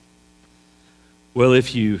Well,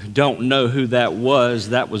 if you don't know who that was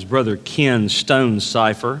Brother Ken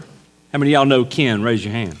Stonecipher. How many of y'all know Ken? Raise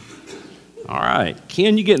your hand. All right.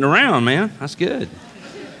 Ken, you getting around, man. That's good.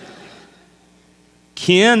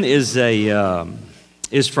 Ken is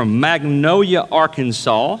from Magnolia,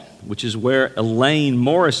 Arkansas, which is where Elaine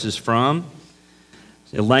Morris is from.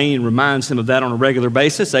 Elaine reminds him of that on a regular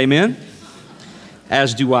basis. Amen.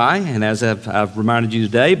 As do I, and as I've reminded you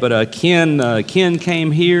today. But Ken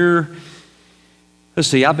came here. Let's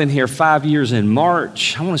see, I've been here 5 years in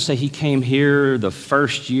March. I want to say he came here the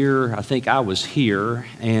first year I think I was here,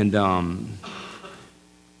 and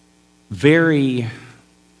very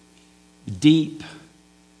deep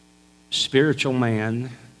spiritual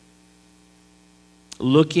man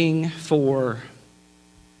looking for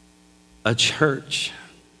a church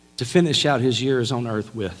to finish out his years on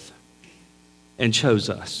earth with, and chose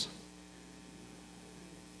us.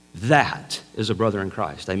 That is a brother in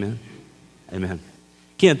Christ. Amen? Amen.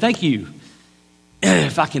 Ken, thank you.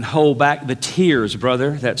 If I can hold back the tears,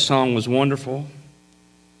 brother, that song was wonderful,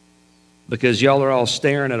 because y'all are all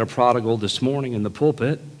staring at a prodigal this morning in the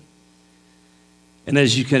pulpit. And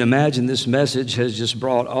as you can imagine, this message has just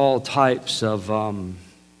brought all types of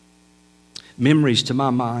memories to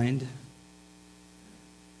my mind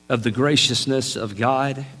of the graciousness of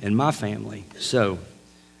God and my family. So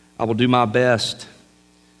I will do my best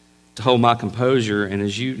to hold my composure. And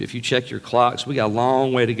if you check your clocks, we got a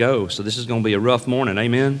long way to go. So this is going to be a rough morning.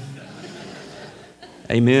 Amen?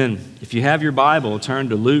 Amen. If you have your Bible, turn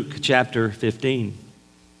to Luke chapter 15.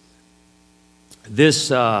 This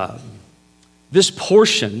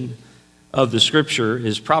portion of the Scripture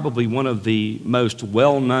is probably one of the most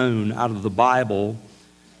well-known out of the Bible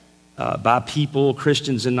by people,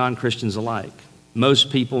 Christians and non-Christians alike.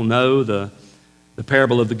 Most people know the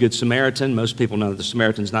parable of the Good Samaritan. Most people know that the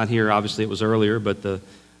Samaritan's not here. Obviously, it was earlier, but the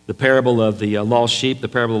parable of the lost sheep, the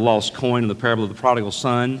parable of the lost coin, and the parable of the prodigal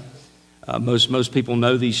son. Most people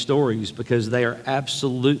know these stories because they are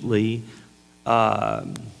absolutely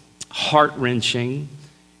heart-wrenching,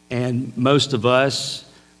 and most of us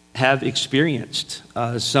have experienced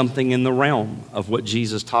something in the realm of what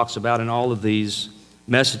Jesus talks about in all of these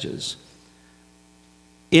messages.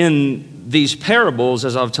 In these parables,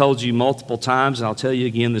 as I've told you multiple times, and I'll tell you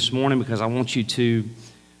again this morning because I want you to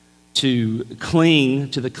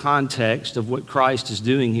cling to the context of what Christ is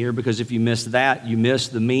doing here, because if you miss that, you miss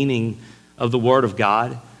the meaning of the Word of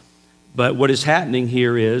God. But what is happening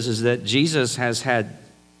here is that Jesus has had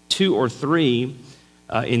 2 or 3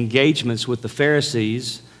 engagements with the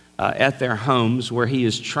Pharisees at their homes, where he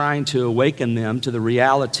is trying to awaken them to the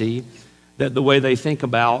reality that the way they think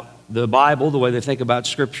about the Bible, the way they think about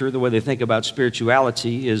Scripture, the way they think about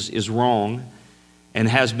spirituality is wrong and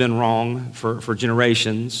has been wrong for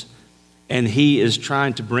generations. And he is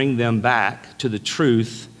trying to bring them back to the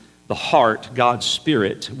truth, the heart, God's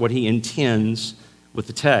Spirit, what he intends with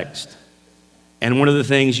the text. And one of the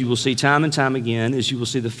things you will see time and time again is you will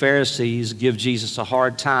see the Pharisees give Jesus a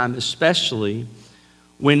hard time, especially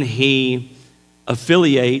when he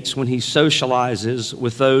affiliates, when he socializes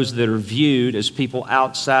with those that are viewed as people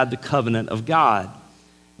outside the covenant of God,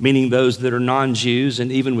 meaning those that are non-Jews,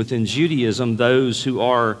 and even within Judaism, those who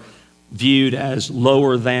are viewed as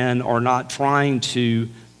lower than or not trying to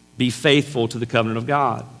be faithful to the covenant of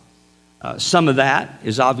God. Some of that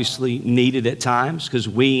is obviously needed at times because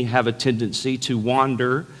we have a tendency to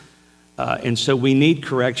wander, and so we need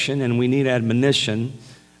correction and we need admonition.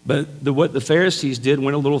 But what the Pharisees did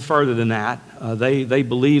went a little further than that. They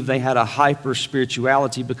believed they had a hyper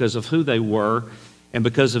spirituality because of who they were and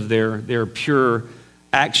because of their pure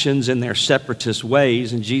actions and their separatist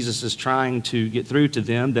ways. And Jesus is trying to get through to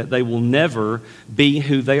them that they will never be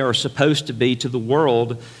who they are supposed to be to the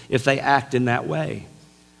world if they act in that way.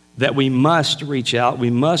 That we must reach out, we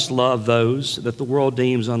must love those that the world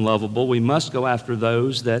deems unlovable. We must go after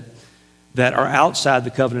those that are outside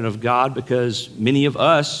the covenant of God, because many of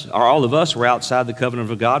us, or all of us, were outside the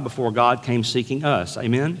covenant of God before God came seeking us.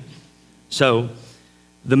 Amen? So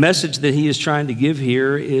the message that he is trying to give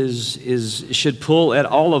here should pull at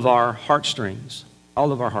all of our heartstrings,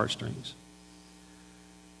 all of our heartstrings.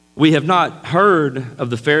 We have not heard of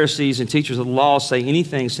the Pharisees and teachers of the law say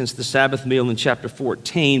anything since the Sabbath meal in chapter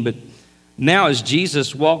 14, but now as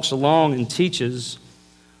Jesus walks along and teaches,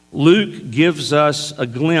 Luke gives us a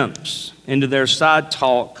glimpse into their side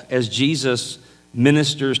talk as Jesus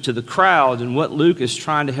ministers to the crowd. And what Luke is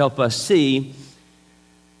trying to help us see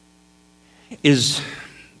is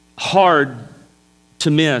hard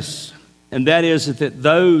to miss. And that is that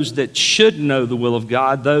those that should know the will of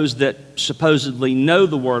God, those that supposedly know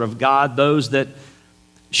the Word of God, those that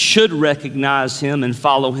should recognize him and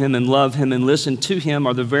follow him and love him and listen to him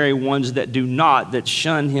are the very ones that do not, that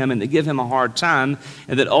shun him and that give him a hard time,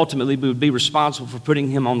 and that ultimately would be responsible for putting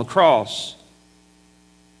him on the cross.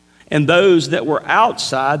 And those that were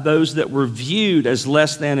outside, those that were viewed as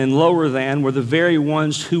less than and lower than, were the very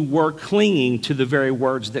ones who were clinging to the very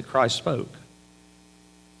words that Christ spoke.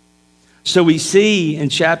 So we see in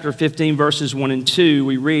chapter 15, verses 1 and 2,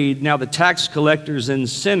 we read, "Now the tax collectors and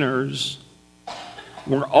sinners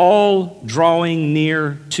were all drawing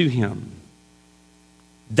near to him."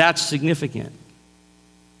 That's significant.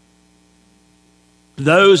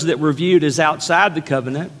 Those that were viewed as outside the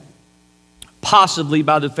covenant, possibly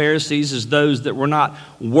by the Pharisees as those that were not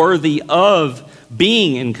worthy of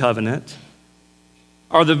being in covenant,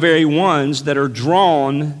 are the very ones that are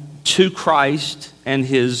drawn to Christ and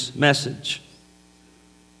his message.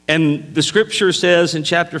 And the scripture says in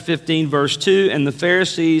chapter 15, verse 2, "And the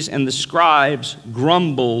Pharisees and the scribes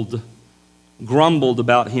grumbled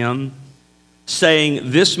about him,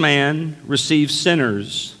 saying, 'This man receives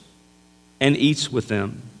sinners and eats with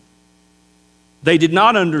them.'" They did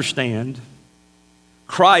not understand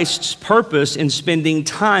Christ's purpose in spending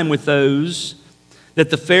time with those that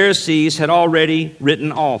the Pharisees had already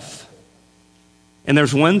written off. And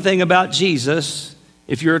there's one thing about Jesus: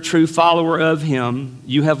 if you're a true follower of him,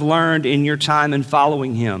 you have learned in your time in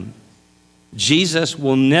following him, Jesus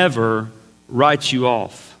will never write you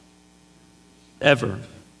off. Ever.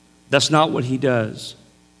 That's not what he does.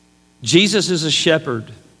 Jesus is a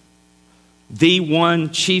shepherd, the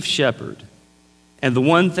one chief shepherd. And the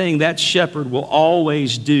one thing that shepherd will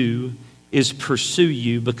always do is pursue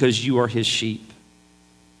you because you are his sheep.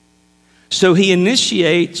 So he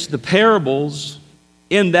initiates the parables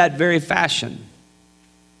in that very fashion.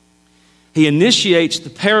 He initiates the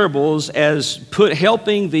parables as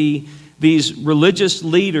helping these religious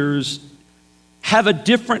leaders have a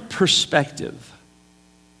different perspective.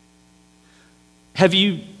 Have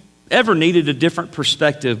you ever needed a different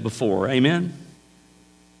perspective before? Amen?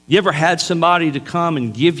 You ever had somebody to come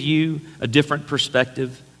and give you a different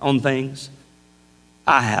perspective on things?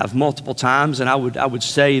 I have multiple times, and I would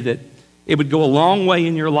say that it would go a long way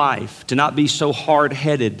in your life to not be so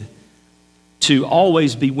hard-headed, to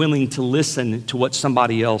always be willing to listen to what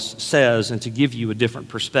somebody else says and to give you a different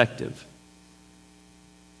perspective.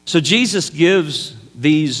 So Jesus gives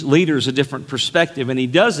these leaders a different perspective, and he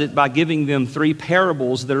does it by giving them 3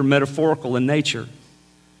 parables that are metaphorical in nature.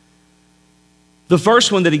 The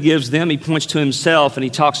first one that he gives them, he points to himself and he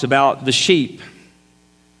talks about the sheep.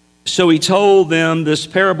 So he told them this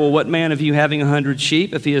parable: "What man of you having 100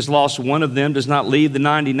 sheep, if he has lost one of them, does not leave the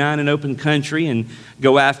 99 in open country and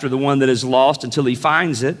go after the one that is lost until he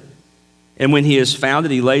finds it? And when he has found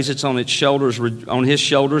it, he lays it on his shoulders,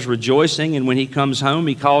 rejoicing. And when he comes home,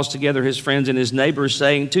 he calls together his friends and his neighbors,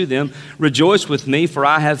 saying to them, 'Rejoice with me, for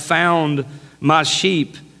I have found my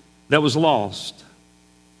sheep that was lost.'"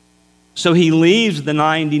 So he leaves the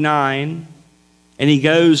 99 and he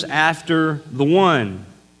goes after the one.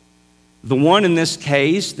 The one in this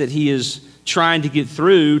case that he is trying to get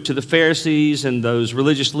through to the Pharisees and those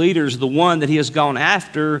religious leaders, the one that he has gone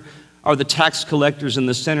after are the tax collectors and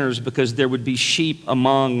the sinners, because there would be sheep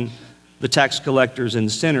among the tax collectors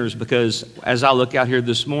and sinners, because as I look out here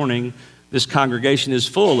this morning, this congregation is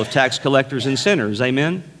full of tax collectors and sinners.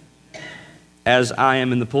 Amen? As I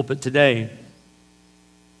am in the pulpit today.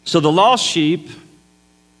 So the lost sheep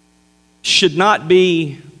should not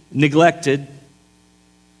be neglected,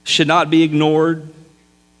 should not be ignored,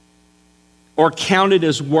 or counted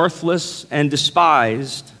as worthless and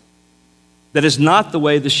despised. That is not the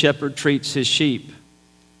way the shepherd treats his sheep.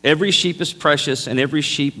 Every sheep is precious, and every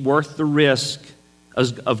sheep worth the risk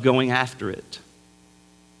of going after it.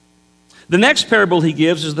 The next parable he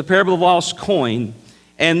gives is the parable of the lost coin.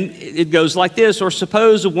 And it goes like this: "Or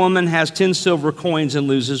suppose a woman has 10 silver coins and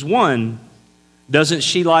loses one. Doesn't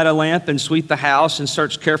she light a lamp and sweep the house and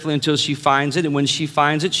search carefully until she finds it? And when she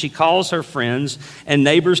finds it, she calls her friends and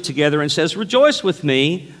neighbors together and says, 'Rejoice with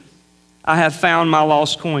me, I have found my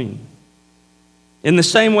lost coin.' In the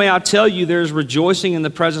same way, I tell you, there is rejoicing in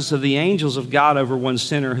the presence of the angels of God over one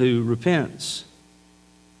sinner who repents."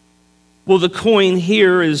 Well, the coin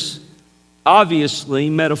here is obviously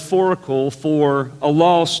metaphorical for a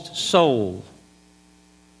lost soul.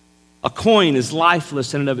 A coin is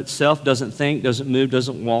lifeless in and of itself, doesn't think, doesn't move,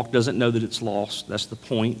 doesn't walk, doesn't know that it's lost. That's the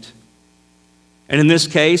point. And in this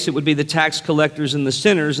case, it would be the tax collectors and the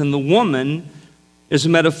sinners, and the woman is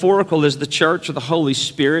metaphorical as the church or the Holy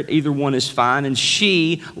Spirit. Either one is fine. And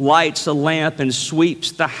she lights a lamp and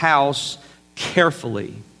sweeps the house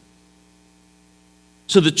carefully.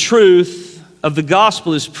 So the truth of the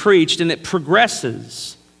gospel is preached, and it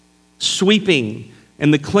progresses. Sweeping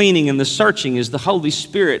and the cleaning and the searching is the Holy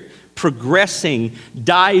Spirit progressing,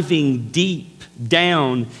 diving deep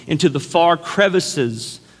down into the far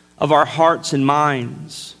crevices of our hearts and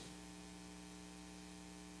minds.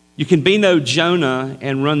 You can be no Jonah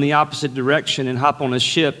and run the opposite direction and hop on a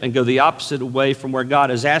ship and go the opposite way from where God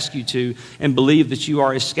has asked you to and believe that you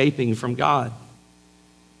are escaping from God.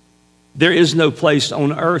 There is no place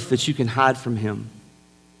on earth that you can hide from Him.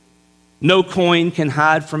 No coin can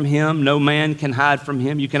hide from Him. No man can hide from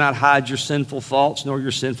Him. You cannot hide your sinful thoughts nor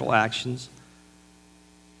your sinful actions.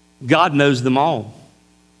 God knows them all.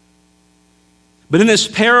 But in this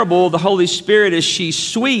parable, the Holy Spirit, as she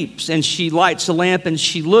sweeps and she lights a lamp and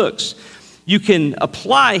she looks, you can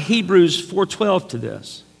apply Hebrews 4:12 to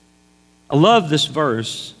this. I love this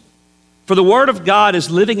verse. For the word of God is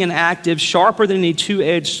living and active, sharper than any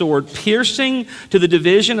two-edged sword, piercing to the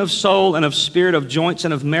division of soul and of spirit, of joints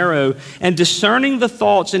and of marrow, and discerning the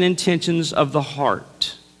thoughts and intentions of the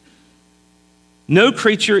heart. No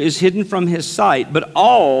creature is hidden from His sight, but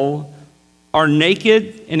all are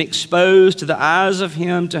naked and exposed to the eyes of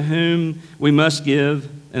Him to whom we must give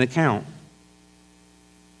an account.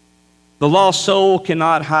 The lost soul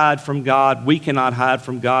cannot hide from God. We cannot hide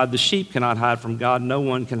from God. The sheep cannot hide from God. No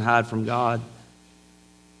one can hide from God.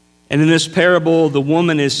 And in this parable, the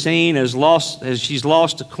woman is seen as lost, as she's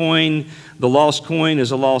lost a coin. The lost coin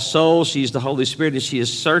is a lost soul. She's the Holy Spirit, and she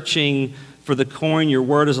is searching for the coin. Your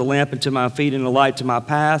word is a lamp unto my feet and a light to my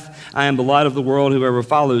path. I am the light of the world. Whoever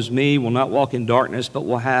follows me will not walk in darkness, but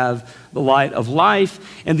will have the light of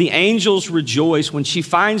life. And the angels rejoice. When she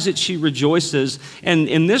finds it, she rejoices. And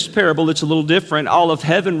in this parable, it's a little different. All of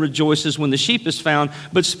heaven rejoices when the sheep is found,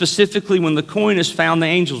 but specifically when the coin is found, the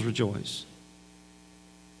angels rejoice.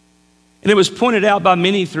 And it was pointed out by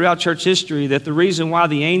many throughout church history that the reason why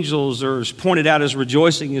the angels are pointed out as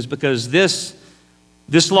rejoicing is because this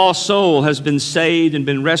lost soul has been saved and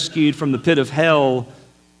been rescued from the pit of hell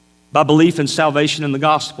by belief in salvation in the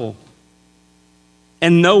gospel.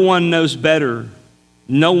 And no one knows better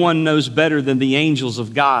than the angels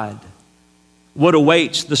of God what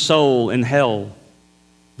awaits the soul in hell,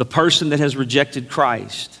 the person that has rejected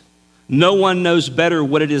Christ. No one knows better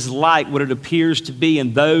what it is like, what it appears to be,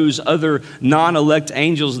 and those other non-elect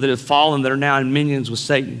angels that have fallen that are now in minions with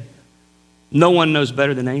Satan. No one knows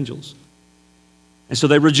better than angels. And so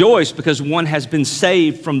they rejoice because one has been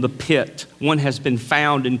saved from the pit. One has been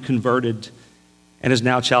found and converted and is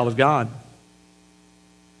now a child of God.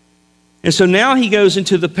 And so now he goes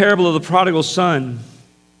into the parable of the prodigal son.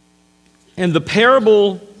 And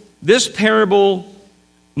this parable,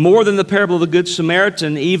 more than the parable of the Good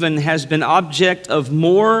Samaritan, even has been object of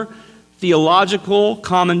more theological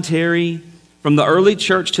commentary from the early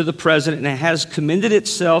church to the present, and it has commended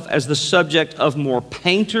itself as the subject of more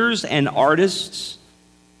painters and artists.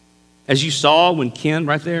 As you saw when Ken,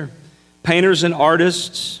 right there, painters and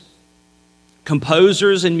artists,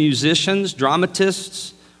 composers and musicians,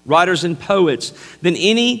 dramatists, writers and poets, than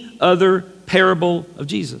any other parable of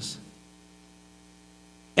Jesus.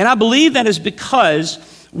 And I believe that is because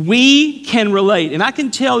we can relate. And I can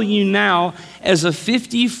tell you now, as a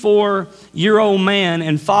 54-year-old man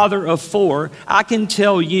and father of 4, I can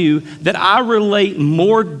tell you that I relate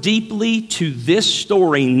more deeply to this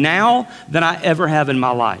story now than I ever have in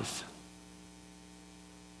my life.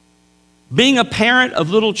 Being a parent of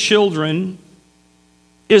little children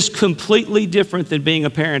is completely different than being a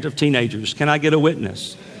parent of teenagers. Can I get a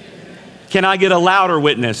witness? Can I get a louder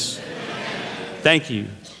witness? Thank you.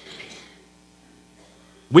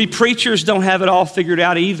 We preachers don't have it all figured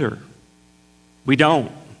out either. We don't.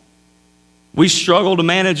 We struggle to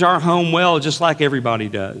manage our home well just like everybody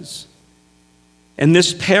does. And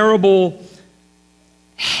this parable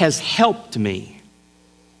has helped me.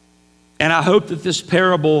 And I hope that this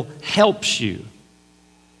parable helps you.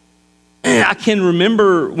 I can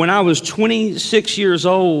remember when I was 26 years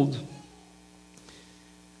old,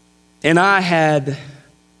 and I had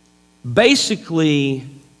basically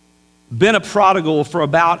been a prodigal for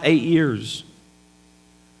about 8 years.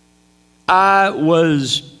 I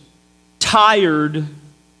was tired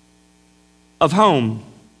of home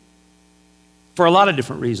for a lot of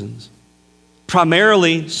different reasons,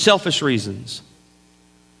 primarily selfish reasons.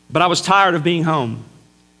 But I was tired of being home.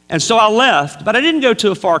 And so I left, but I didn't go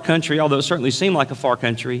to a far country, although it certainly seemed like a far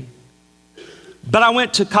country. But I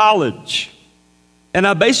went to college, and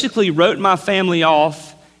I basically wrote my family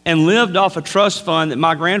off and lived off a trust fund that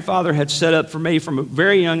my grandfather had set up for me from a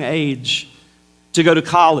very young age to go to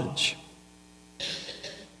college.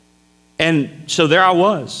 And so there I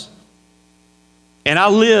was. And I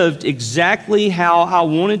lived exactly how I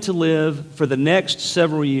wanted to live for the next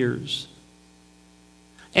several years.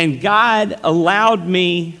 And God allowed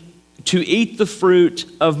me to eat the fruit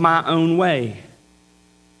of my own way.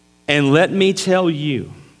 And let me tell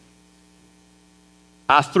you,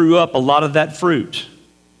 I threw up a lot of that fruit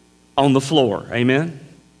on the floor. Amen?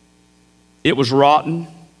 It was rotten.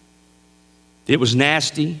 It was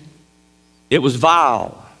nasty. It was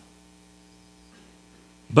vile.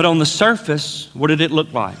 But on the surface, what did it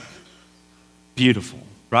look like? Beautiful,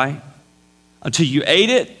 right? Until you ate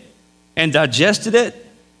it and digested it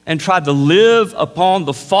and tried to live upon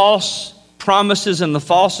the false promises and the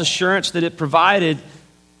false assurance that it provided,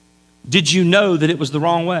 did you know that it was the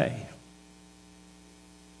wrong way?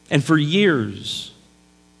 And for years,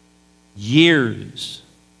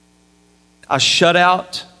 I shut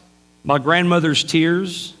out my grandmother's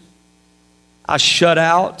tears. I shut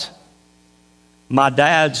out my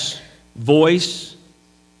dad's voice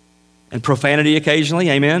and profanity occasionally,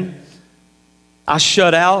 amen? I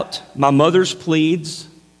shut out my mother's pleads.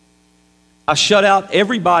 I shut out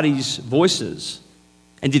everybody's voices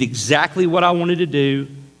and did exactly what I wanted to do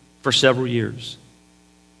for several years.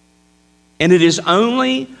 And it is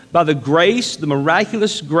only by the grace, the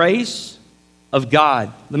miraculous grace of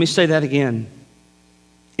God. Let me say that again.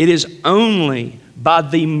 It is only by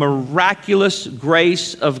the miraculous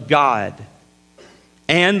grace of God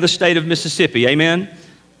and the state of Mississippi, amen,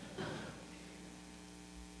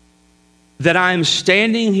 that I am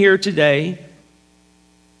standing here today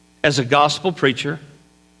as a gospel preacher,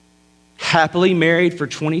 happily married for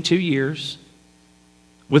 22 years,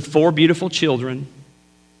 with 4 beautiful children,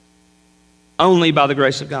 only by the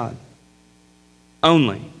grace of God.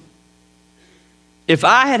 Only. If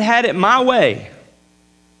I had had it my way,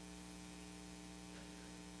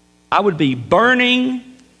 I would be burning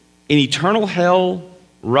in eternal hell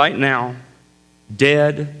right now,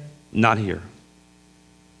 dead, not here.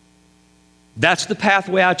 That's the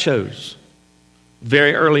pathway I chose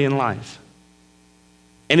very early in life.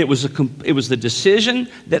 And it was the decision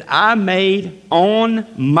that I made on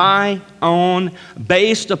my own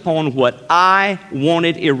based upon what I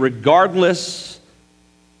wanted, irregardless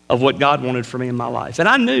of what God wanted for me in my life. And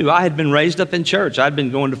I knew I had been raised up in church. I'd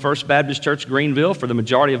been going to First Baptist Church Greenville for the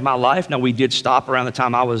majority of my life. Now, we did stop around the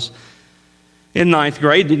time I was in 9th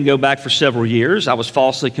grade, didn't go back for several years. I was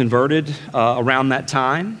falsely converted around that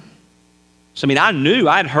time. So, I knew,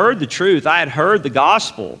 I had heard the truth, I had heard the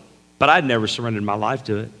gospel, but I'd never surrendered my life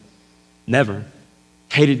to it. Never.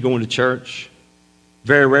 Hated going to church.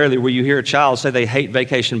 Very rarely will you hear a child say they hate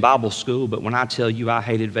Vacation Bible School, but when I tell you I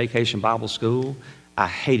hated Vacation Bible School, I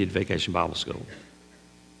hated Vacation Bible School.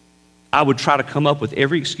 I would try to come up with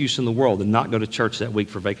every excuse in the world and not go to church that week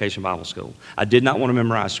for Vacation Bible School. I did not want to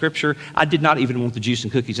memorize Scripture. I did not even want the juice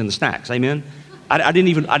and cookies and the snacks. Amen? I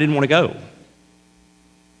didn't want to go.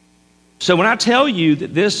 So when I tell you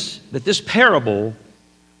that this parable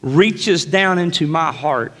reaches down into my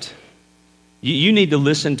heart, you need to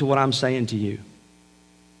listen to what I'm saying to you.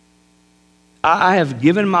 I have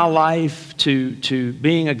given my life to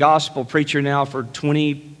being a gospel preacher now for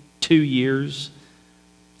 22 years.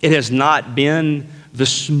 It has not been the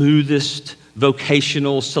smoothest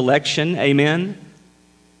vocational selection, amen?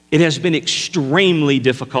 It has been extremely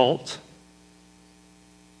difficult.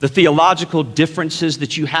 The theological differences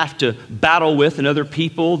that you have to battle with in other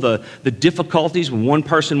people, the difficulties when one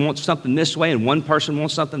person wants something this way and one person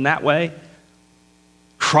wants something that way.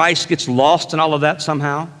 Christ gets lost in all of that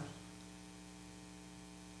somehow.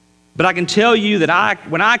 But I can tell you that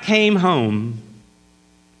when I came home,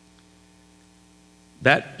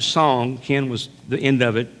 that song, Ken, was the end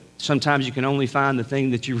of it. Sometimes you can only find the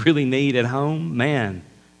thing that you really need at home. Man,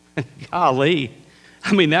 golly.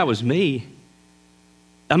 That was me.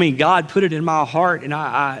 God put it in my heart, and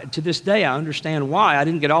I to this day, I understand why. I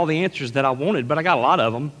didn't get all the answers that I wanted, but I got a lot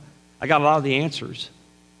of them. I got a lot of the answers.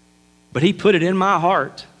 But he put it in my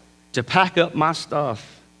heart to pack up my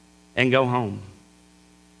stuff and go home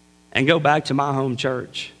and go back to my home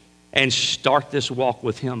church and start this walk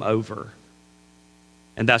with him over.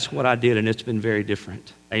 And that's what I did, and it's been very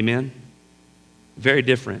different. Amen? Very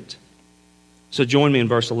different. So join me in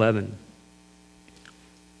verse 11.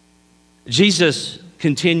 Jesus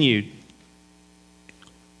continued.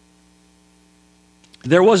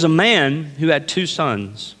 There was a man who had 2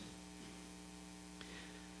 sons.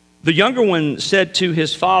 The younger one said to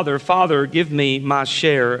his father, "Father, give me my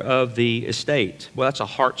share of the estate." Well, that's a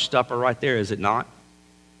heart stopper right there, is it not?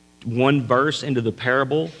 One verse into the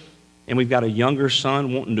parable, and we've got a younger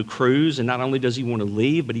son wanting to cruise, and not only does he want to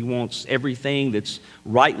leave, but he wants everything that's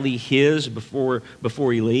rightly his before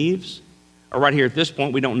he leaves. Or right here at this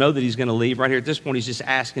point, we don't know that he's going to leave. Right here at this point, he's just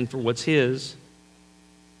asking for what's his.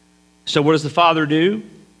 So what does the father do?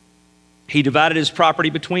 He divided his property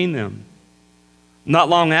between them. Not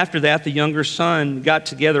long after that, the younger son got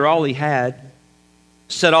together all he had,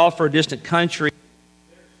 set off for a distant country,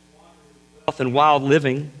 wealth and wild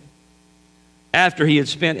living. After he had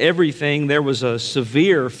spent everything, there was a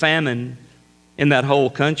severe famine in that whole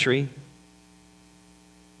country.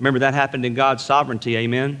 Remember, that happened in God's sovereignty,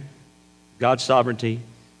 amen? God's sovereignty.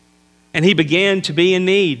 And he began to be in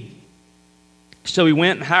need. So he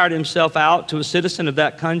went and hired himself out to a citizen of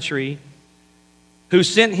that country who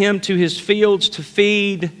sent him to his fields to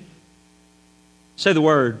feed, say the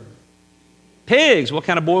word, pigs. What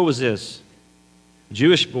kind of boy was this?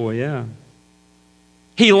 Jewish boy, yeah.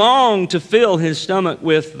 He longed to fill his stomach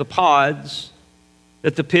with the pods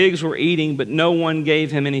that the pigs were eating, but no one gave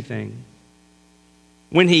him anything.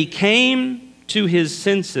 When he came to his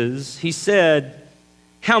senses, he said,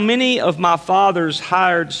 "How many of my father's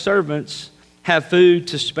hired servants have food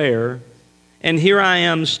to spare, and here I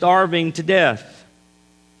am starving to death?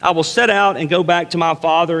 I will set out and go back to my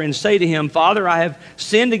father and say to him, 'Father, I have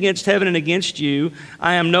sinned against heaven and against you.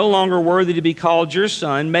 I am no longer worthy to be called your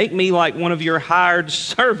son. Make me like one of your hired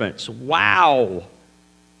servants.'" Wow.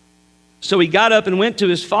 So he got up and went to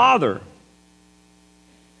his father.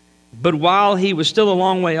 But while he was still a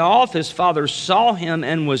long way off, his father saw him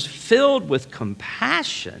and was filled with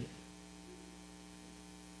compassion.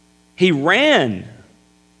 He ran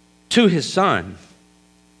to his son,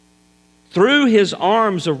 threw his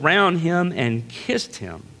arms around him, and kissed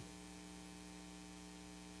him.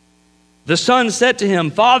 The son said to him,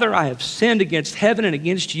 "Father, I have sinned against heaven and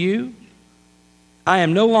against you. I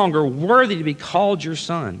am no longer worthy to be called your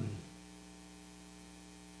son."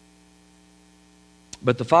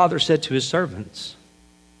 But the father said to his servants,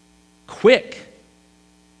 "Quick,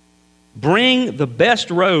 bring the best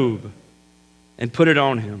robe and put it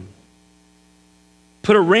on him.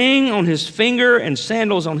 Put a ring on his finger and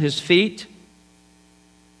sandals on his feet.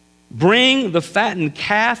 Bring the fattened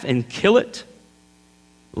calf and kill it.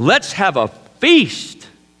 Let's have a feast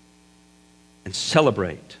and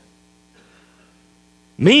celebrate."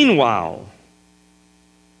 Meanwhile,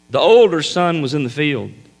 the older son was in the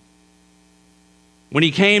field. When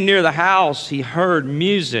he came near the house, he heard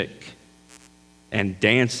music and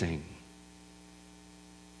dancing.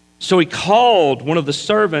 So he called one of the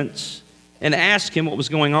servants and asked him what was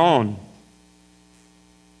going on.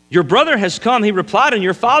 "Your brother has come," he replied, "and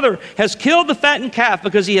your father has killed the fattened calf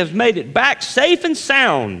because he has made it back safe and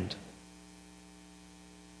sound."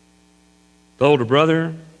 The older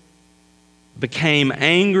brother became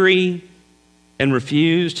angry and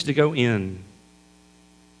refused to go in.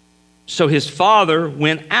 So his father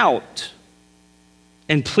went out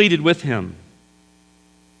and pleaded with him.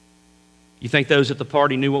 You think those at the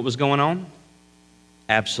party knew what was going on?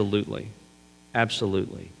 Absolutely.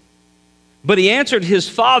 Absolutely. But he answered his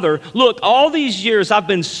father, "Look, all these years I've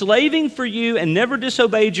been slaving for you and never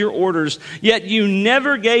disobeyed your orders, yet you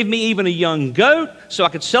never gave me even a young goat so I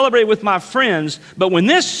could celebrate with my friends. But when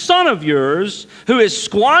this son of yours, who has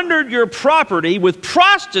squandered your property with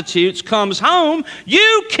prostitutes, comes home,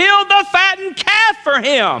 you killed the fattened calf for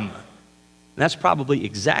him." And that's probably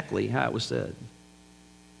exactly how it was said.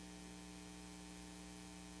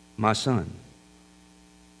 "My son,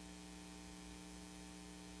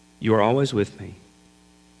 you are always with me,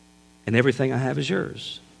 and everything I have is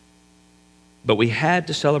yours. But we had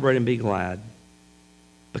to celebrate and be glad,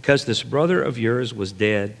 because this brother of yours was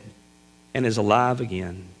dead and is alive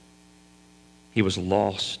again. He was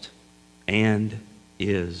lost and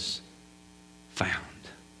is found."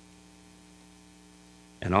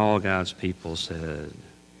 And all God's people said,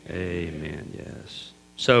 amen, yes.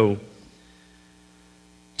 So,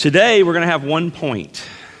 today we're going to have one point.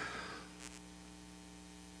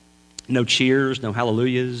 No cheers, no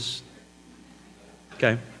hallelujahs.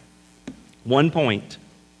 Okay. One point.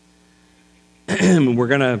 We're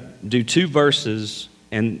going to do two verses,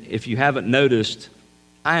 and if you haven't noticed,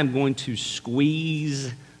 I am going to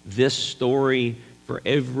squeeze this story for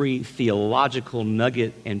every theological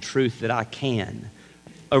nugget and truth that I can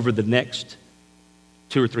over the next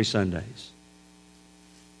 2 or 3 Sundays.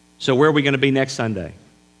 So where are we going to be next Sunday?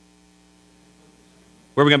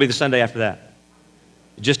 Where are we going to be the Sunday after that?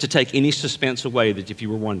 Just to take any suspense away, that if you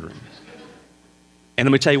were wondering. And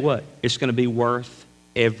let me tell you what, it's going to be worth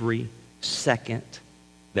every second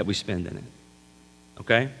that we spend in it.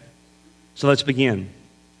 Okay? So let's begin.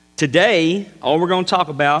 Today, all we're going to talk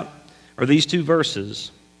about are these 2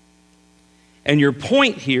 verses. And your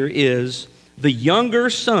point here is the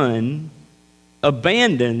younger son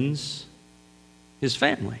abandons his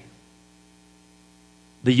family.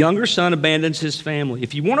 The younger son abandons his family.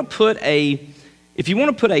 If you want to put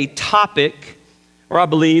a topic or I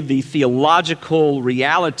believe the theological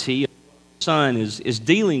reality of what the son is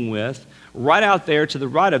dealing with, right out there to the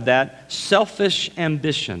right of that, selfish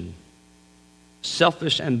ambition.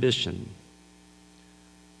 Selfish ambition.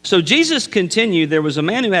 So Jesus continued, there was a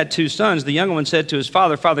man who had 2 sons. The younger one said to his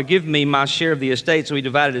father, "Father, give me my share of the estate." So he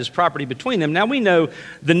divided his property between them. Now we know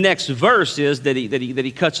the next verse is that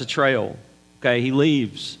he cuts a trail. Okay, he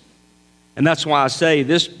leaves. And that's why I say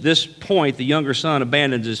this point, the younger son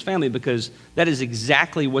abandons his family, because that is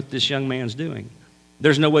exactly what this young man's doing.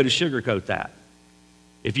 There's no way to sugarcoat that.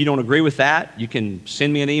 If you don't agree with that, you can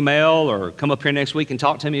send me an email or come up here next week and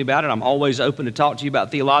talk to me about it. I'm always open to talk to you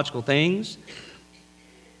about theological things.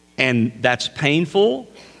 And that's painful.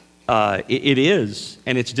 It is,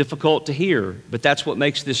 and it's difficult to hear, but that's what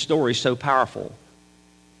makes this story so powerful,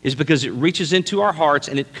 is because it reaches into our hearts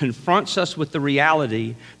and it confronts us with the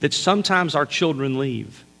reality that sometimes our children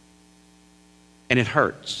leave. And it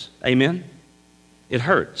hurts. Amen? It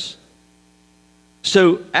hurts.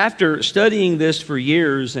 So after studying this for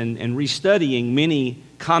years and restudying many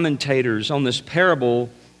commentators on this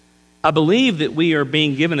parable, I believe that we are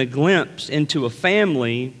being given a glimpse into a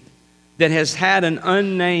family that has had an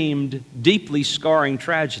unnamed, deeply scarring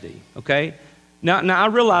tragedy, okay? Now I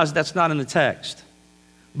realize that's not in the text.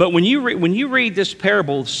 But when you read this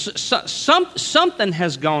parable, something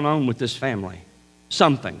has gone on with this family.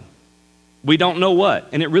 Something. We don't know what,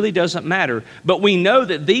 and it really doesn't matter. But we know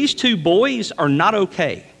that these 2 boys are not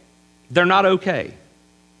okay. They're not okay.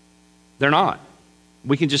 They're not.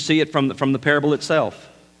 We can just see it from the parable itself.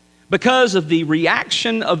 Because of the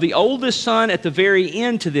reaction of the oldest son at the very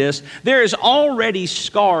end to this, there is already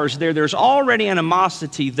scars there. There's already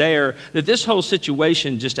animosity there that this whole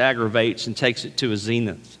situation just aggravates and takes it to a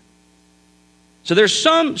zenith. So there's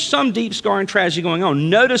some deep scarring tragedy going on.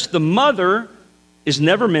 Notice the mother is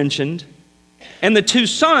never mentioned, and the 2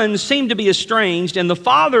 sons seem to be estranged, and the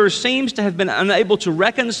father seems to have been unable to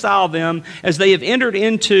reconcile them as they have entered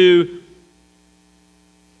into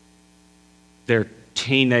their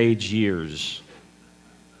teenage years.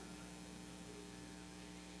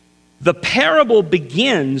 The parable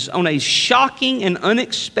begins on a shocking and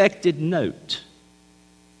unexpected note.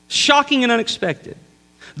 Shocking and unexpected.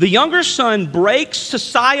 The younger son breaks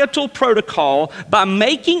societal protocol by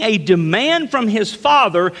making a demand from his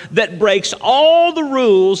father that breaks all the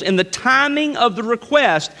rules in the timing of the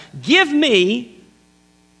request. Give me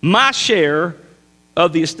my share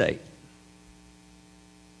of the estate.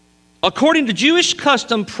 According to Jewish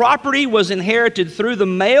custom, property was inherited through the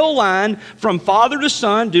male line from father to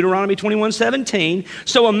son, Deuteronomy 21:17.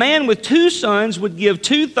 So a man with 2 sons would give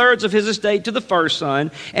 2/3 of his estate to the first son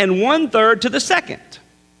and 1/3 to the second.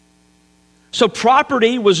 So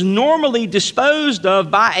property was normally disposed of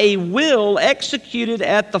by a will executed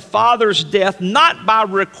at the father's death, not by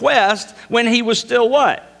request when he was still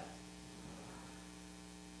what?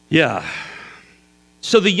 Yeah.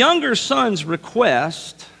 So the younger son's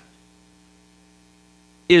request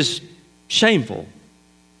is shameful.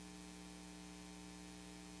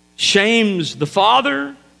 Shames the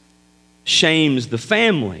father, shames the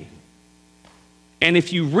family. And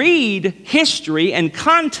if you read history and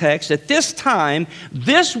context at this time,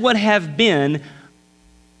 this would have been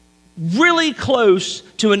really close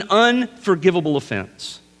to an unforgivable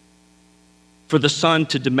offense for the son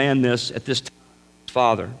to demand this at this time,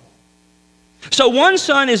 father. So one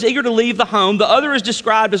son is eager to leave the home, the other is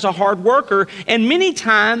described as a hard worker, and many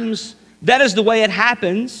times that is the way it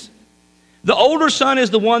happens. The older son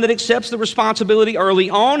is the one that accepts the responsibility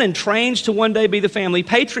early on and trains to one day be the family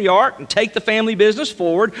patriarch and take the family business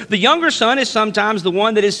forward. The younger son is sometimes the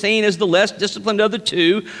one that is seen as the less disciplined of the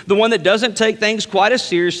 2, the one that doesn't take things quite as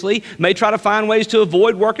seriously, may try to find ways to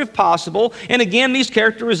avoid work if possible. And again, these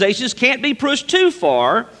characterizations can't be pushed too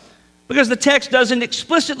far, because the text doesn't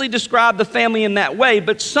explicitly describe the family in that way,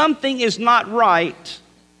 but something is not right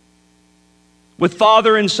with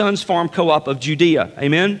father and son's farm co-op of Judea.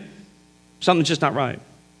 Amen? Something's just not right.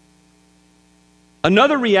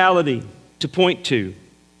 Another reality to point to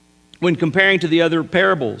when comparing to the other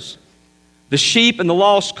parables, the sheep and the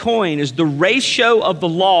lost coin, is the ratio of the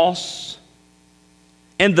loss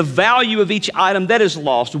and the value of each item that is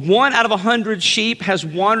lost. 1 out of 100 sheep has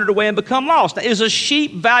wandered away and become lost. Is a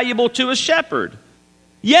sheep valuable to a shepherd?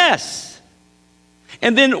 Yes.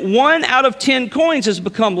 And then 1 out of 10 coins has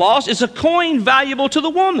become lost. Is a coin valuable to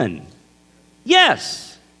the woman? Yes.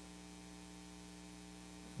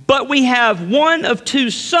 But we have 1 of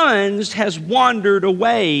 2 sons has wandered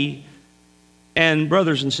away. And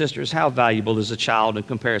brothers and sisters, how valuable is a child in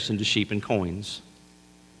comparison to sheep and coins?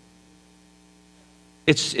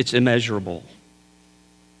 It's immeasurable.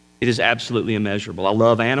 It is absolutely immeasurable. I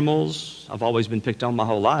love animals. I've always been picked on my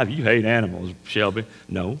whole life. You hate animals, Shelby.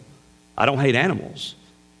 No, I don't hate animals.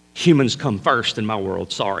 Humans come first in my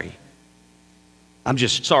world. Sorry. I'm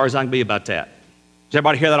just sorry as I can be about that. Does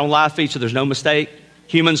everybody hear that on live feed so there's no mistake?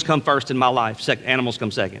 Humans come first in my life. Animals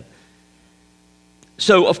come second.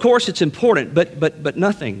 So, of course, it's important, but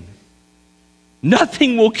nothing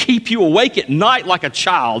will keep you awake at night like a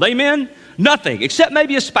child. Amen? Nothing, except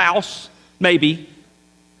maybe a spouse, maybe.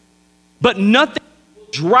 But nothing will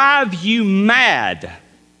drive you mad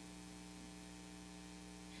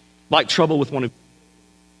like trouble with one of you.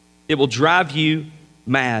 It will drive you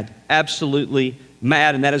mad, absolutely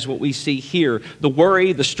mad, and that is what we see here. The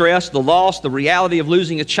worry, the stress, the loss, the reality of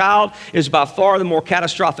losing a child is by far the more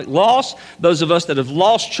catastrophic loss. Those of us that have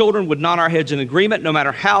lost children would nod our heads in agreement, no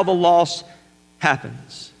matter how the loss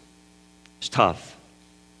happens. It's tough.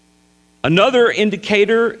 Another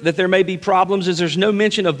indicator that there may be problems is there's no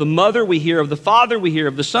mention of the mother. We hear of the father, we hear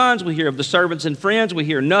of the sons, we hear of the servants and friends, we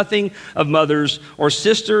hear nothing of mothers or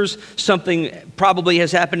sisters. Something probably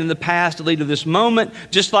has happened in the past to lead to this moment.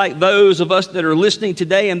 Just like those of us that are listening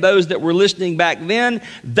today and those that were listening back then,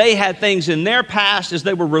 they had things in their past as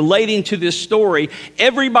they were relating to this story.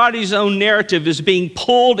 Everybody's own narrative is being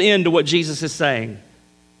pulled into what Jesus is saying.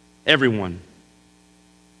 Everyone.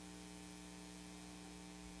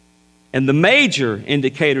 And the major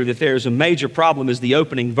indicator that there is a major problem is the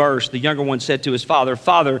opening verse. The younger one said to his father,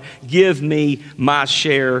 "Father, give me my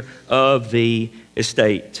share of the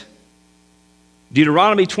estate."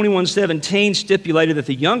 Deuteronomy 21:17 stipulated that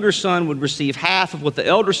the younger son would receive half of what the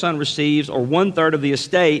elder son receives, or 1/3 of the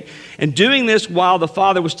estate. And doing this while the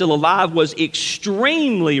father was still alive was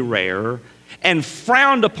extremely rare and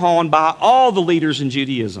frowned upon by all the leaders in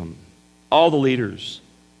Judaism. All the leaders.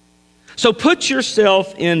 So put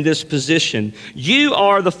yourself in this position. You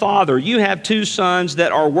are the father. You have two sons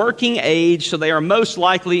that are working age, so they are most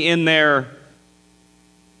likely in their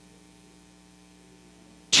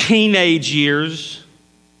teenage years.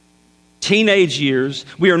 Teenage years.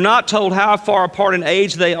 We are not told how far apart in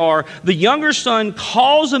age they are. The younger son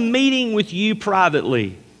calls a meeting with you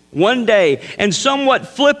privately one day and somewhat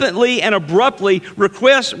flippantly and abruptly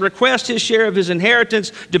request his share of his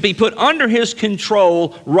inheritance to be put under his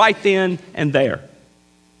control right then and there.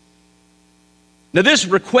 Now, this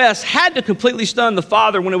request had to completely stun the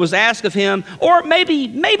father when it was asked of him, or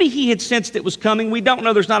maybe he had sensed it was coming. We don't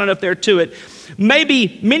know. There's not enough there to it.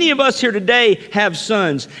 Maybe many of us here today have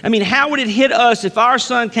sons. I mean, how would it hit us if our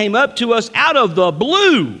son came up to us out of the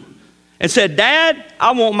blue and said, "Dad,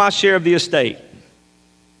 I want my share of the estate"?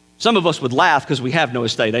 Some of us would laugh because we have no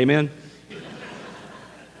estate, amen?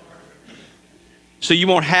 So you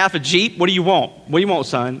want half a Jeep? What do you want? What do you want,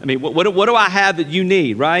 son? I mean, what do I have that you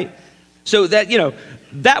need, right? So that,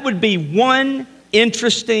 that would be one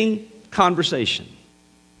interesting conversation.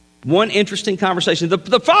 One interesting conversation.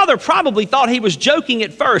 The father probably thought he was joking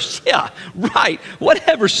at first. Yeah, right.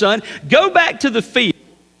 Whatever, son. Go back to the field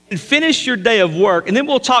and finish your day of work, and then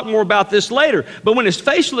we'll talk more about this later. But when his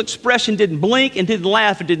facial expression didn't blink and didn't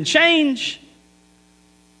laugh and didn't change,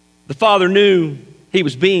 the father knew he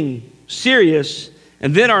was being serious,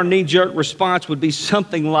 and then our knee-jerk response would be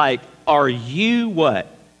something like, "Are you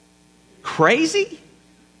what? Crazy?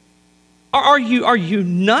 Are you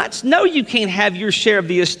nuts? No, you can't have your share of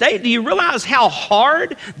the estate. Do you realize how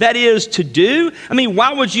hard that is to do? I mean,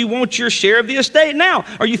 why would you want your share of the estate now?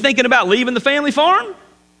 Are you thinking about leaving the family farm?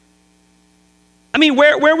 I mean,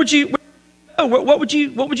 where would you go? What would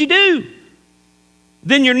you do?"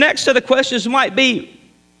 Then your next set of questions might be,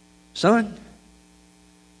 "Son,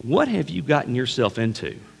 what have you gotten yourself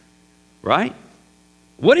into?" Right?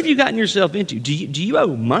 What have you gotten yourself into? Do you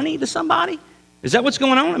owe money to somebody? Is that what's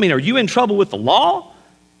going on? I mean, are you in trouble with the law?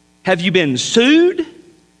 Have you been sued?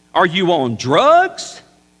 Are you on drugs?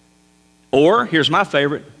 Or, here's my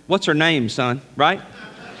favorite, what's her name, son? Right?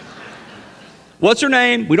 What's her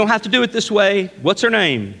name? We don't have to do it this way. What's her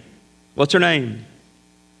name? What's her name?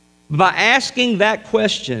 By asking that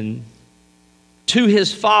question to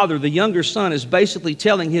his father, the younger son is basically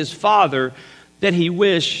telling his father that he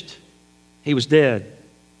wished he was dead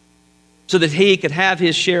so that he could have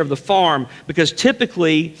his share of the farm, because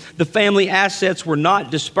typically the family assets were not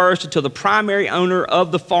dispersed until the primary owner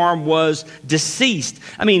of the farm was deceased.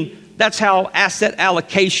 I mean, that's how asset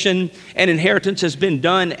allocation and inheritance has been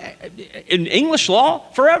done in English law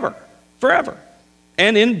forever,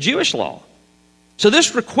 and in Jewish law. So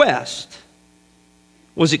this request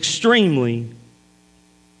was extremely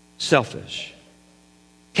selfish,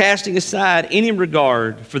 casting aside any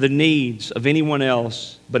regard for the needs of anyone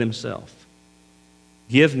else but himself.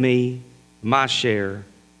 Give me my share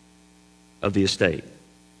of the estate.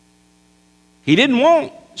 He didn't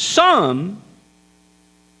want some.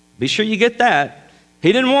 Be sure you get that.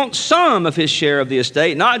 He didn't want some of his share of the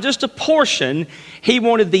estate, not just a portion. He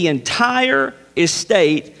wanted the entire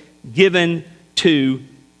estate given to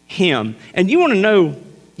him. And you want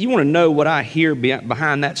to know what I hear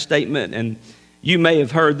behind that statement. And you may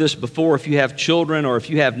have heard this before if you have children or if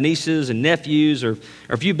you have nieces and nephews or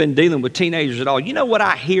if you've been dealing with teenagers at all. You know what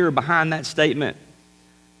I hear behind that statement?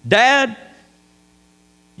 Dad,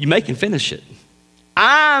 you may can finish it.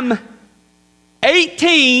 I'm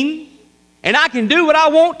 18 and I can do what I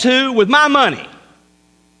want to with my money.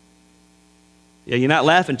 Yeah, you're not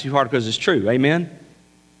laughing too hard because it's true. Amen? I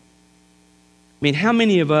mean, how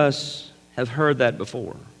many of us have heard that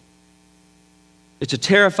before? It's a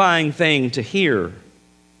terrifying thing to hear.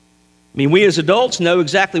 I mean, we as adults know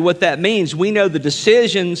exactly what that means. We know the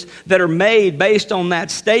decisions that are made based on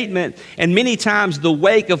that statement, and many times the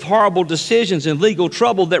wake of horrible decisions and legal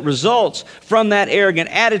trouble that results from that arrogant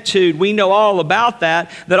attitude. We know all about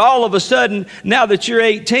that all of a sudden, now that you're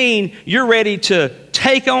 18, you're ready to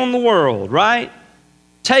take on the world, right?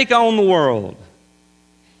 Take on the world.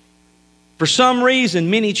 For some reason,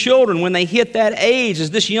 many children, when they hit that age, as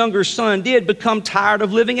this younger son did, become tired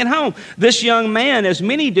of living at home. This young man, as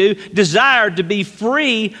many do, desired to be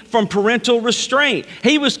free from parental restraint.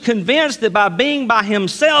 He was convinced that by being by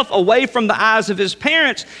himself, away from the eyes of his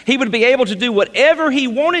parents, he would be able to do whatever he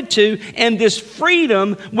wanted to, and this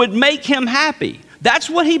freedom would make him happy. That's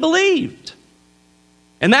what he believed.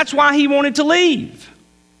 And that's why he wanted to leave.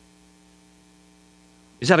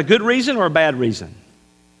 Is that a good reason or a bad reason?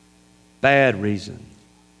 Bad reason.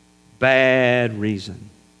 Bad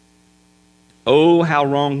reason. Oh, how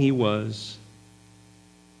wrong he was.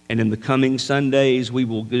 And in the coming Sundays, we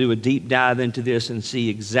will do a deep dive into this and see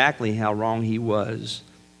exactly how wrong he was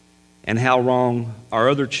and how wrong our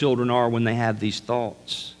other children are when they have these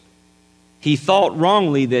thoughts. He thought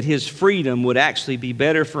wrongly that his freedom would actually be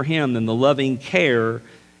better for him than the loving care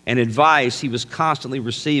and advice he was constantly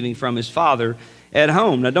receiving from his father at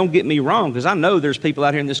home. Now, don't get me wrong, because I know there's people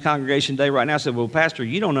out here in this congregation today right now said, well, Pastor,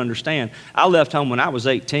 you don't understand. I left home when I was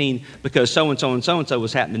 18 because so-and-so and so-and-so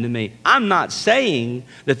was happening to me. I'm not saying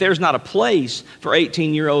that there's not a place for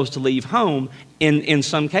 18-year-olds to leave home in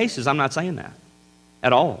some cases. I'm not saying that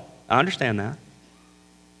at all. I understand that.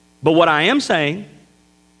 But what I am saying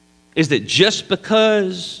is that just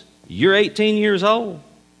because you're 18 years old,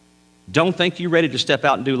 don't think you're ready to step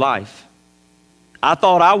out and do life. I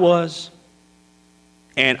thought I was.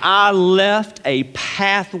 And I left a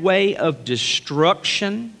pathway of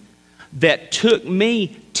destruction that took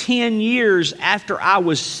me 10 years after I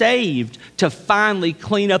was saved to finally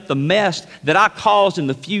clean up the mess that I caused in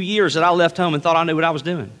the few years that I left home and thought I knew what I was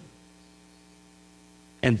doing.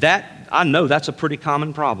 And that, I know that's a pretty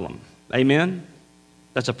common problem. Amen?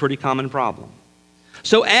 That's a pretty common problem.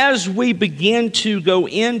 So as we begin to go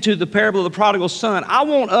into the parable of the prodigal son, I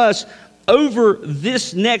want us over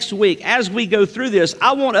this next week, as we go through this,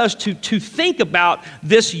 I want us to think about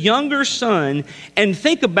this younger son and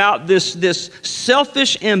think about this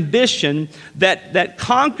selfish ambition that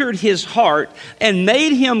conquered his heart and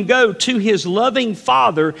made him go to his loving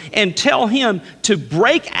father and tell him to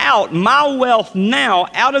break out my wealth now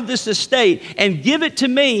out of this estate and give it to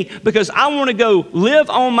me because I want to go live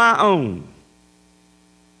on my own.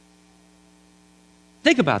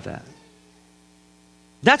 Think about that.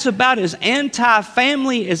 That's about as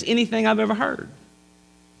anti-family as anything I've ever heard.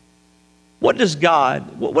 What does God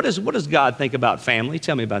think about family?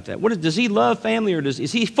 Tell me about that. Does he love family, or is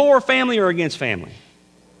he for family or against family?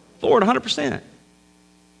 For it 100%.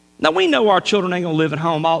 Now we know our children ain't gonna live at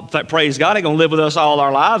home praise God, ain't gonna live with us all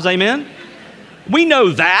our lives, amen? We know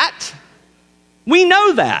that. We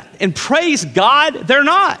know that. And praise God, they're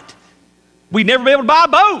not. We'd never be able to buy a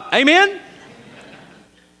boat, amen?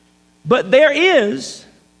 But there is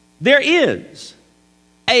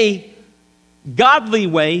a godly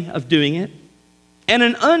way of doing it and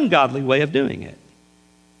an ungodly way of doing it.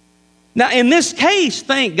 Now, in this case,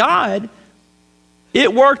 thank God,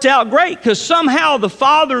 it worked out great because somehow the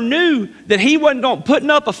father knew that he wasn't putting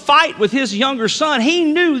up a fight with his younger son. He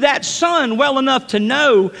knew that son well enough to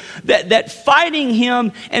know that fighting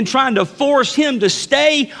him and trying to force him to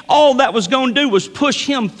stay, all that was going to do was push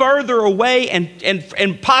him further away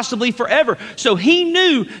and possibly forever. So he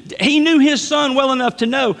knew his son well enough to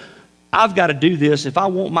know, I've got to do this. If I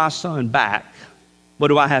want my son back, what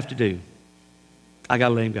do I have to do? I got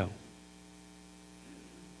to let him go.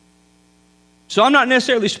 So I'm not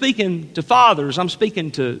necessarily speaking to fathers. I'm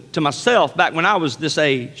speaking to myself back when I was this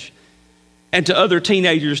age and to other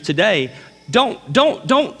teenagers today.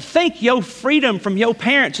 Don't think your freedom from your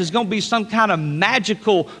parents is going to be some kind of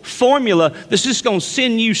magical formula that's just going to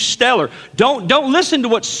send you stellar. Don't listen to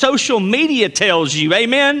what social media tells you.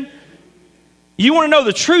 Amen? You want to know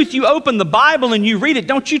the truth, you open the Bible and you read it.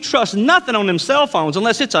 Don't you trust nothing on them cell phones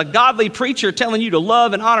unless it's a godly preacher telling you to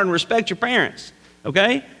love and honor and respect your parents.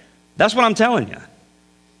 Okay? That's what I'm telling you.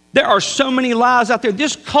 There are so many lies out there.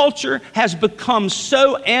 This culture has become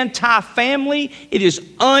so anti-family. It is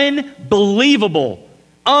unbelievable.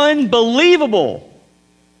 Unbelievable.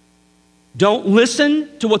 Don't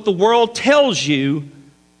listen to what the world tells you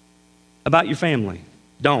about your family.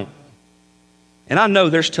 Don't. And I know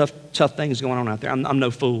there's tough things going on out there. I'm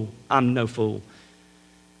no fool. I'm no fool.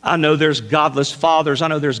 I know there's godless fathers. I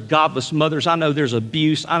know there's godless mothers. I know there's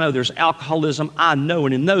abuse. I know there's alcoholism. I know,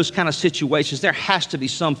 and in those kind of situations, there has to be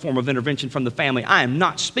some form of intervention from the family. I am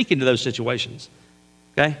not speaking to those situations,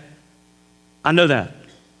 okay? I know that.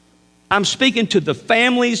 I'm speaking to the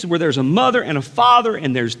families where there's a mother and a father,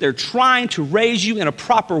 and they're trying to raise you in a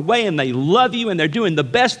proper way, and they love you, and they're doing the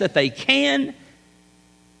best that they can.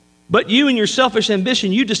 But you and your selfish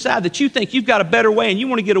ambition, you decide that you think you've got a better way and you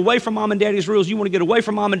want to get away from mom and daddy's rules. You want to get away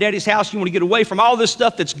from mom and daddy's house. You want to get away from all this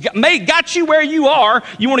stuff that's got you where you are.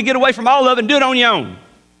 You want to get away from all of it and do it on your own.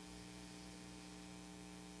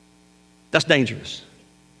 That's dangerous.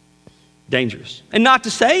 Dangerous. And not to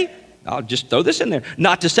say, I'll just throw this in there,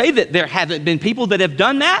 not to say that there haven't been people that have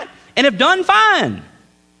done that and have done fine.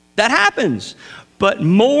 That happens. But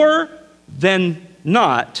more than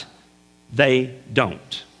not, they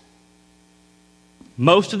don't.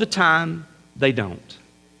 Most of the time, they don't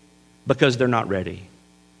because they're not ready.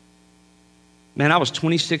 Man, I was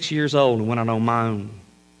 26 years old and went out on my own,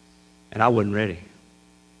 and I wasn't ready.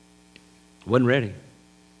 Wasn't ready.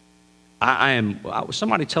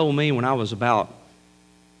 Somebody told me when I was about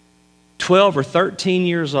 12 or 13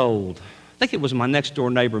 years old, I think it was my next door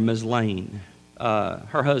neighbor, Ms. Lane.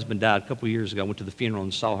 Her husband died a couple of years ago. I went to the funeral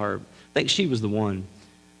and saw her. I think she was the one.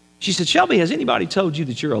 She said, "Shelby, has anybody told you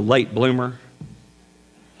that you're a late bloomer?"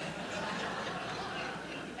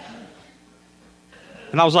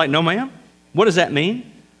 And I was like, "No, ma'am. What does that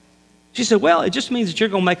mean?" She said, "Well, it just means that you're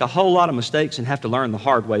going to make a whole lot of mistakes and have to learn the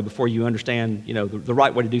hard way before you understand, the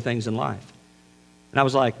right way to do things in life." And I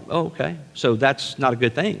was like, "Oh, okay. So that's not a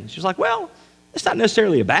good thing." She was like, "Well, it's not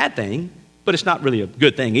necessarily a bad thing, but it's not really a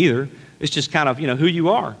good thing either. It's just kind of, who you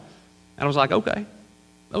are." And I was like, okay.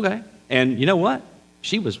 And you know what?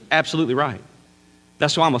 She was absolutely right.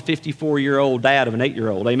 That's why I'm a 54-year-old dad of an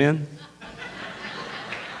 8-year-old. Amen?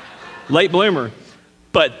 Late bloomer.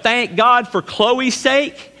 But thank God for Chloe's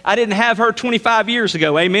sake, I didn't have her 25 years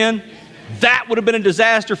ago. Amen? That would have been a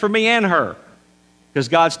disaster for me and her. Because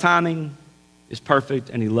God's timing is perfect,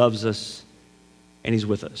 and He loves us, and He's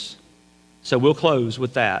with us. So we'll close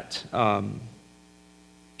with that.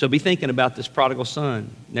 So be thinking about this prodigal son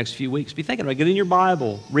next few weeks. Be thinking about it. Get in your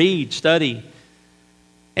Bible, read, study,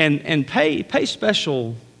 and pay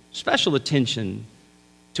special attention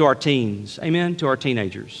to our teens. Amen? To our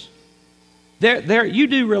teenagers. You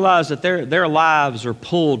do realize that their lives are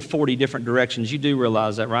pulled 40 different directions. You do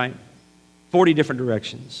realize that, right? 40 different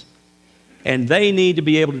directions. And they need to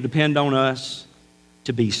be able to depend on us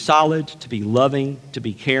to be solid, to be loving, to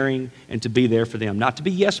be caring, and to be there for them. Not to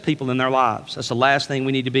be yes people in their lives. That's the last thing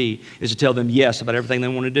we need to be, is to tell them yes about everything they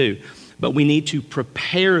want to do. But we need to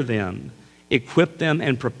prepare them, equip them,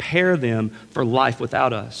 and prepare them for life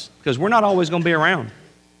without us. Because we're not always going to be around.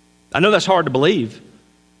 I know that's hard to believe.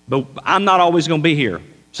 But I'm not always going to be here.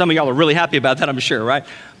 Some of y'all are really happy about that, I'm sure, right?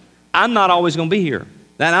 I'm not always going to be here.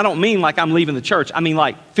 And I don't mean like I'm leaving the church. I mean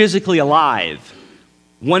like physically alive.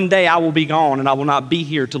 One day I will be gone, and I will not be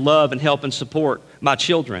here to love and help and support my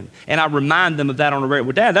children. And I remind them of that on a regular.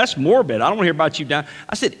 Well, Dad, that's morbid. I don't want to hear about you down.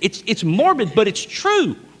 I said, it's morbid, but it's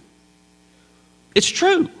true. It's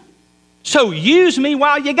true. So use me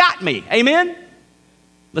while you got me. Amen?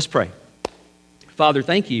 Let's pray. Father,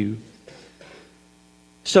 thank you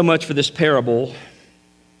so much for this parable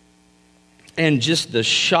and just the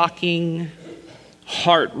shocking,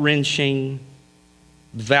 heart-wrenching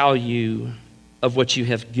value of what you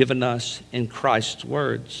have given us in Christ's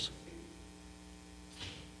words.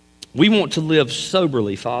 We want to live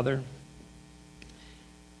soberly, Father.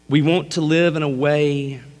 We want to live in a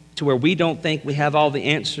way to where we don't think we have all the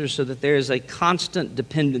answers, so that there is a constant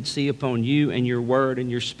dependency upon you and your word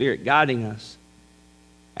and your Spirit guiding us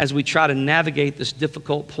as we try to navigate this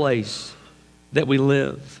difficult place that we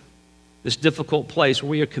live, this difficult place where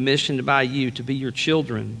we are commissioned by you to be your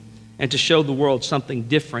children and to show the world something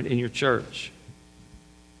different in your church.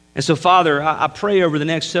 And so, Father, I pray over the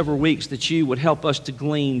next several weeks that you would help us to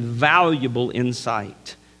glean valuable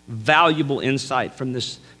insight, valuable insight from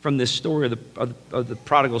this story of the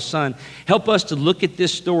prodigal son. Help us to look at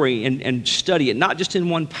this story and study it, not just in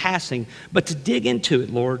one passing, but to dig into it,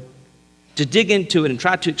 Lord. To dig into it and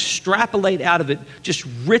try to extrapolate out of it just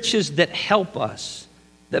riches that help us,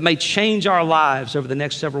 that may change our lives over the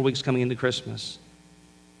next several weeks coming into Christmas.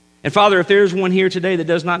 And Father, if there's one here today that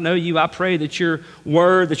does not know you, I pray that your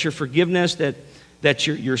word, that your forgiveness, that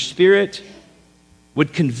your spirit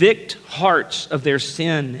would convict hearts of their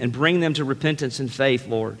sin and bring them to repentance and faith,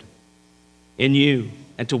 Lord, in you,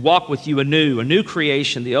 and to walk with you anew, a new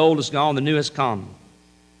creation. The old is gone, the new has come.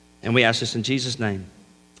 And we ask this in Jesus' name.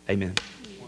 Amen.